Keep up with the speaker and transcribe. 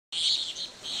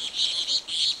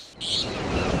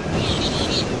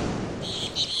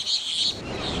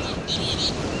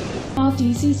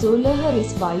RC16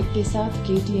 इस bike के साथ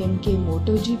KTM के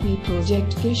MotoGP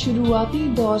प्रोजेक्ट के शुरुआती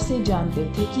दौर से जानते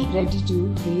थे कि रेडी टू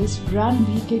रेस ब्रांड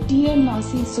भी KTM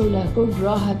RC16 को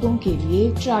ग्राहकों के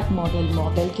लिए ट्रैक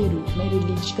मॉडल के रूप में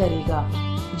रिलीज करेगा,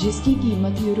 जिसकी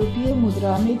कीमत यूरोपीय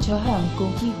मुद्रा में 6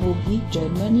 अंकों की होगी।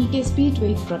 जर्मनी के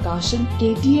स्पीडवे प्रकाशन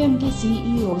KTM के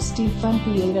CEO स्टीफन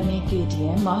पियर ने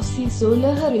KTM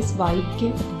RC16 इस बाइक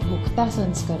के उपभोक्ता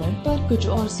संस्करण पर कुछ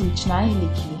और सूचनाएं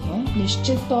लिखी हैं।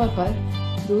 निश्चित तौर पर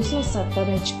 270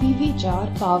 HP V4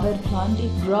 पावर प्लांट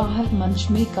एक ग्राहक मंच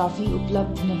में काफी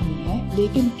उपलब्ध नहीं है,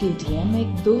 लेकिन KTM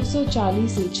एक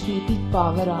 240 HP पीक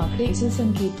पावर आंकड़े से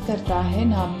संकेत करता है।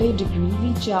 90 डिग्री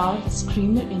V4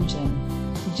 स्क्रीमर इंजन,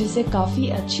 जिसे काफी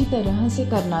अच्छी तरह से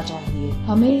करना चाहिए।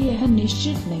 हमें यह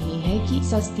निश्चित नहीं है कि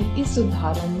सस्ती इस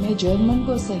उदाहरण में जर्मन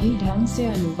को सही ढंग से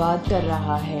अनुवाद कर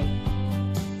रहा है।